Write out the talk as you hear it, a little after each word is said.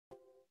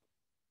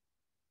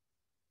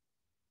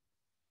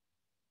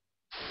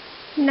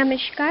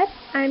Namaskar,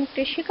 I am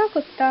Krishika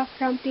Gupta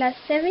from class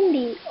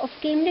 7D of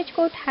Cambridge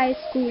Court High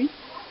School.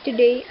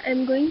 Today I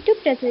am going to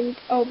present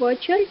a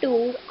virtual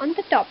tour on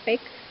the topic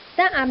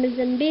the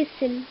Amazon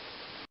Basin.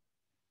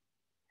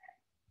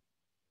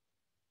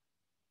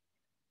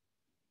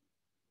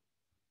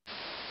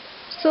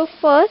 So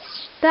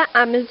first the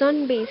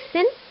Amazon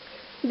Basin.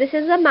 This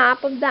is a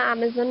map of the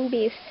Amazon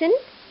Basin.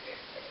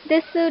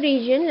 This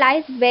region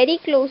lies very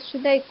close to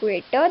the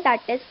equator, that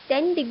is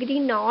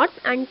 10° north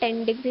and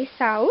 10°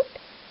 south.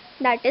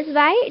 That is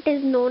why it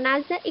is known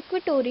as the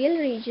equatorial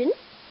region.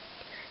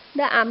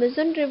 The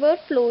Amazon River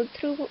flows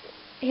through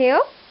here,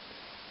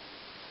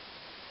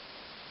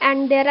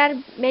 and there are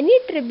many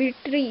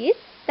tributaries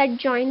that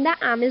join the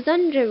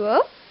Amazon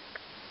River.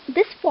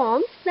 This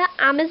forms the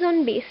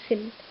Amazon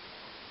Basin.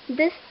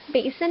 This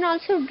basin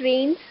also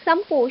drains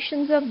some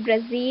portions of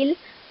Brazil,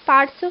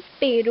 parts of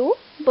Peru,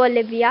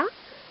 Bolivia,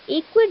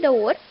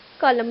 Ecuador,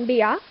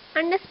 Colombia,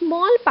 and a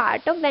small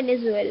part of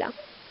Venezuela.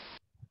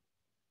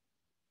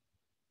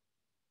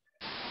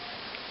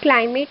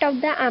 Climate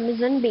of the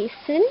Amazon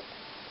Basin.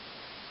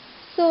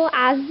 So,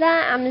 as the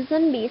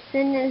Amazon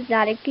basin is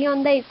directly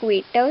on the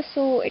equator,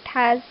 so it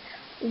has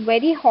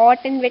very hot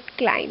and wet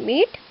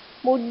climate.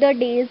 Both the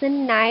days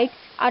and nights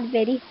are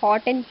very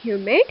hot and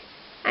humid,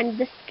 and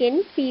the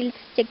skin feels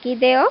sticky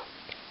there.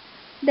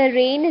 The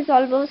rain is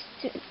almost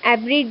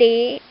every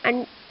day,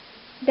 and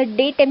the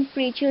day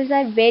temperatures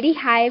are very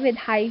high with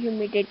high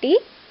humidity,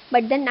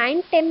 but the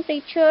night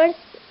temperatures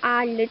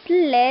are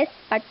little less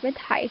but with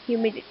high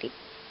humidity.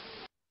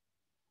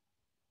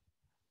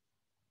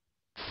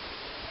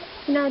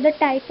 Now the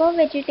type of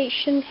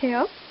vegetation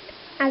here,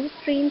 as it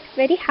rains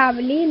very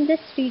heavily in this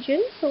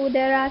region, so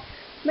there are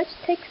much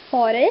thick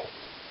forests,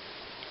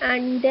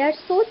 and they are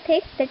so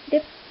thick that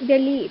their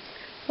leaves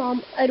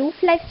form a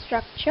roof-like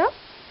structure,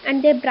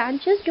 and their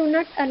branches do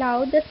not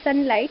allow the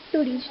sunlight to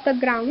reach the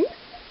ground,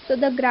 so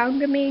the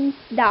ground remains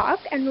dark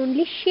and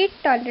only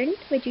shade-tolerant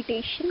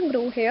vegetation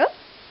grow here.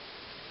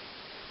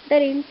 The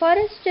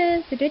rainforest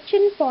is rich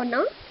in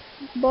fauna,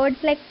 birds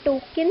like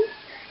toucans,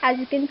 as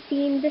you can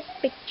see in this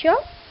picture,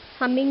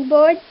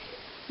 hummingbirds,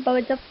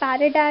 birds of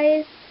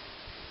paradise,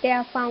 they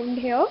are found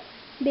here.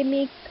 They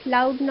make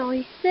loud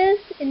noises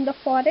in the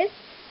forest.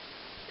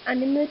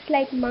 Animals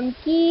like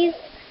monkeys,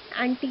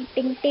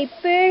 ant-eating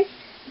tapirs.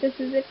 This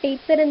is a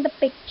tapir in the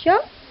picture.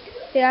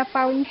 They are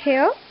found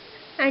here.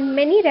 And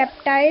many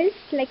reptiles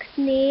like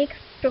snakes,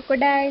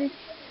 crocodiles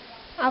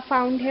are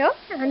found here.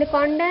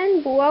 Anaconda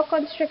and boa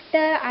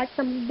constrictor are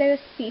some of the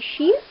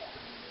species.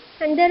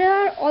 And there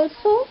are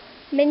also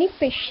many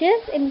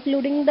fishes,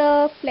 including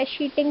the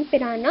flesh-eating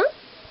piranha.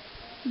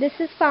 This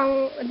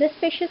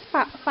fish is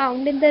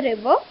found in the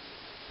river.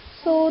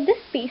 So this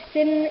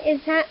basin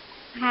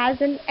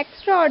has an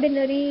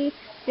extraordinary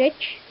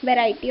rich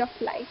variety of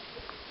life.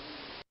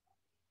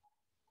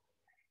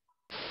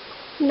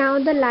 Now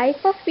the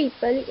life of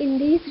people in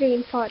these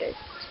rainforests.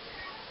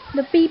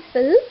 The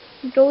people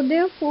grow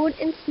their food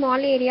in small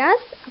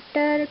areas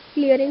after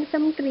clearing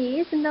some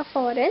trees in the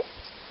forest.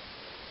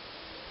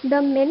 The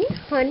men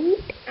hunt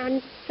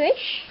and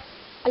fish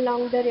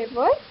along the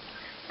river,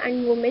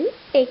 and women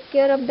take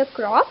care of the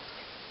crops.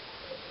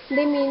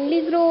 They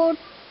mainly grow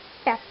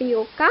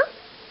tapioca,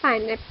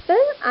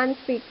 pineapple, and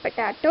sweet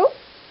potato.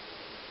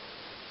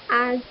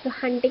 As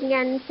hunting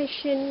and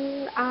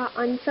fishing are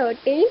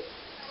uncertain,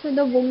 so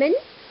the women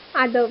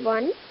are the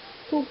ones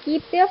who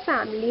keep their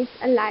families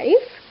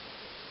alive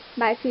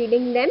by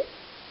feeding them.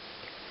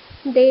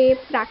 They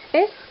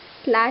practice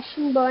slash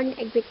and burn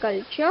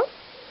agriculture.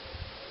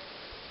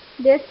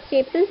 Their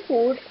staple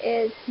food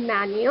is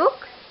manioc,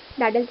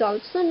 that is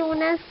also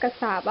known as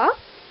cassava.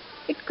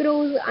 It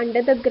grows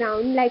under the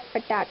ground like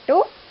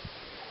potato.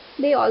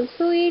 They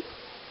also eat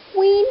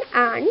queen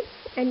ants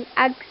and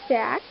egg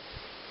sacs.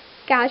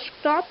 Cash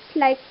crops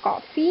like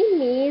coffee,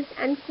 maize,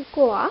 and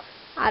cocoa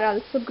are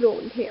also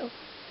grown here.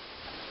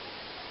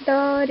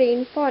 The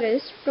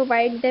rainforest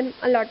provides them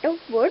a lot of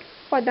wood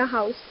for the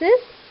houses.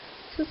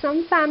 So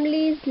some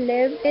families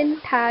live in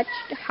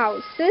thatched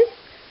houses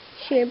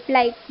shaped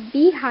like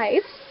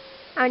beehives,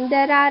 and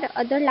there are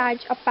other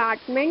large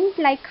apartment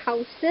like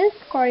houses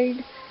called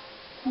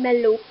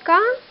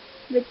maloka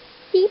with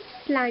steep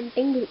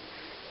slanting roofs.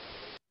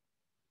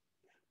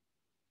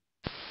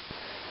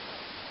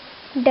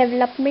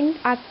 Development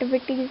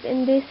activities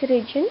in this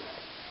region.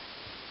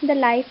 The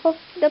life of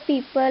the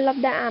people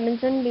of the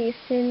Amazon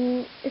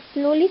basin is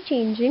slowly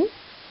changing.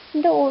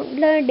 In the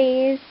older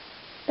days,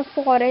 the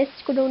forest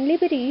could only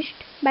be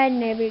reached by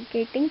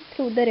navigating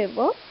through the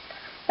river,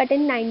 but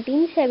in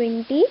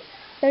 1970,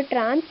 the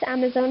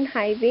Trans-Amazon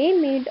Highway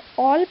made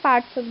all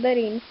parts of the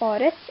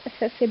rainforest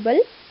accessible.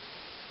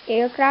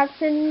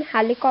 Aircrafts and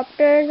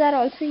helicopters are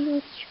also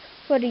used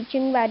for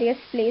reaching various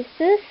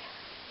places,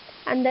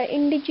 and the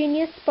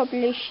indigenous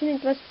population,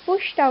 it was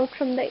pushed out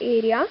from the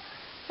area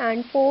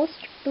and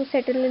forced to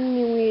settle in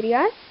new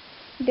areas.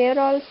 There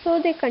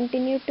also they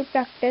continue to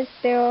practice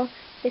their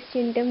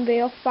distinctive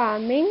way of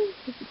farming,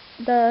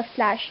 the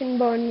slash and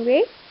burn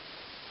way.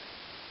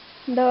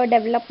 The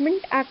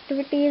development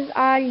activities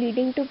are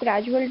leading to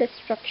gradual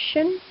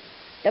destruction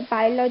the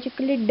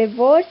biologically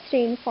diverse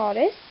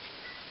rainforests,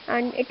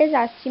 and it is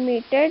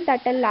estimated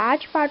that a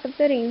large part of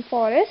the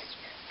rainforest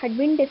had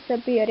been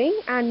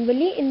disappearing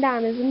annually in the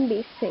Amazon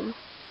basin.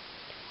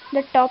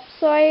 The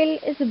topsoil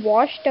is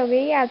washed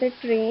away as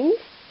it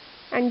rains,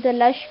 and the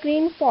lush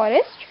green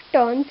forest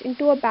turns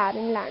into a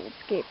barren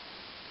landscape.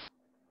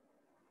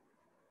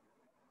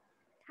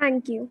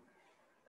 Thank you.